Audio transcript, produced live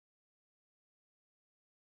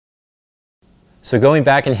So going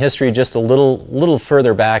back in history just a little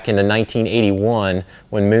further back into 1981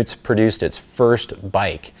 when Moots produced its first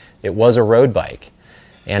bike. It was a road bike,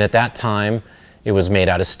 and at that time it was made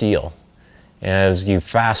out of steel. And as you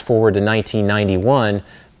fast forward to 1991,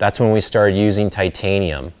 that's when we started using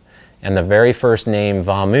titanium. And the very first name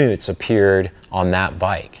Vamoots appeared on that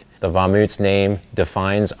bike. The Vamoots name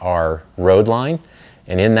defines our road line,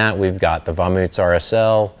 and in that we've got the Vamoots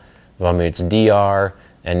RSL, Vamoots DR,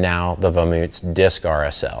 and now the Vamoots Disc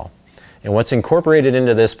RSL. And what's incorporated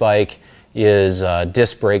into this bike is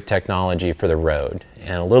disc brake technology for the road,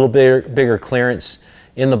 and a little bigger clearance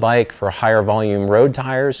in the bike for higher volume road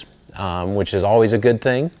tires, which is always a good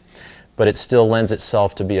thing, but it still lends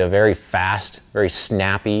itself to be a very fast, very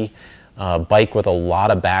snappy bike with a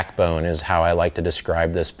lot of backbone is how I like to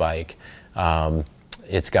describe this bike.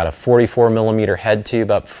 It's got a 44mm head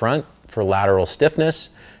tube up front for lateral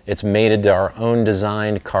stiffness. It's mated to our own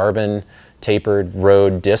designed carbon tapered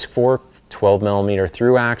road disc fork, 12mm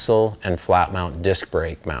through axle, and flat mount disc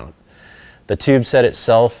brake mount. The tube set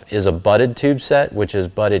itself is a butted tube set, which is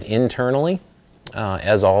butted internally,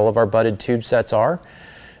 as all of our butted tube sets are.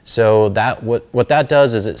 So what that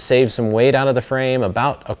does is it saves some weight out of the frame,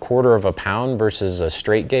 about 1/4 of a pound versus a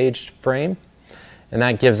straight gauge frame. And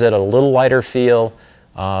that gives it a little lighter feel,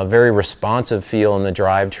 very responsive feel in the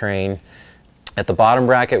drivetrain. At the bottom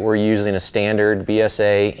bracket, we're using a standard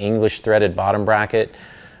BSA English threaded bottom bracket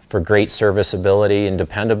for great serviceability and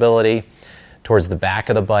dependability. Towards the back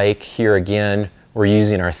of the bike, here again, we're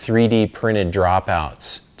using our 3D printed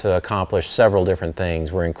dropouts to accomplish several different things.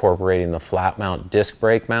 We're incorporating the flat mount disc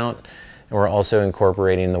brake mount, and we're also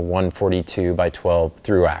incorporating the 142/12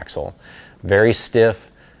 through axle. Very stiff,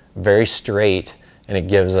 very straight, and it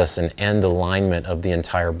gives us an end alignment of the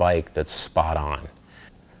entire bike that's spot on.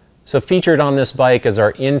 So featured on this bike is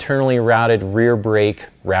our internally routed rear brake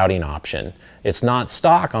routing option. It's not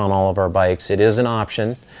stock on all of our bikes, it is an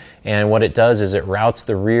option, and what it does is it routes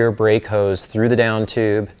the rear brake hose through the down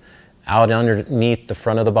tube, out underneath the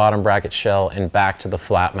front of the bottom bracket shell, and back to the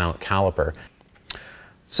flat mount caliper.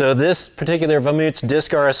 So this particular Vamoots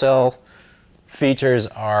Disc RSL features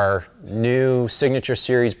our new Signature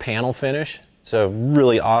Series panel finish. So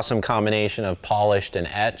really awesome combination of polished and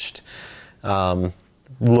etched.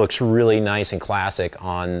 Looks really nice and classic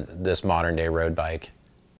on this modern day road bike.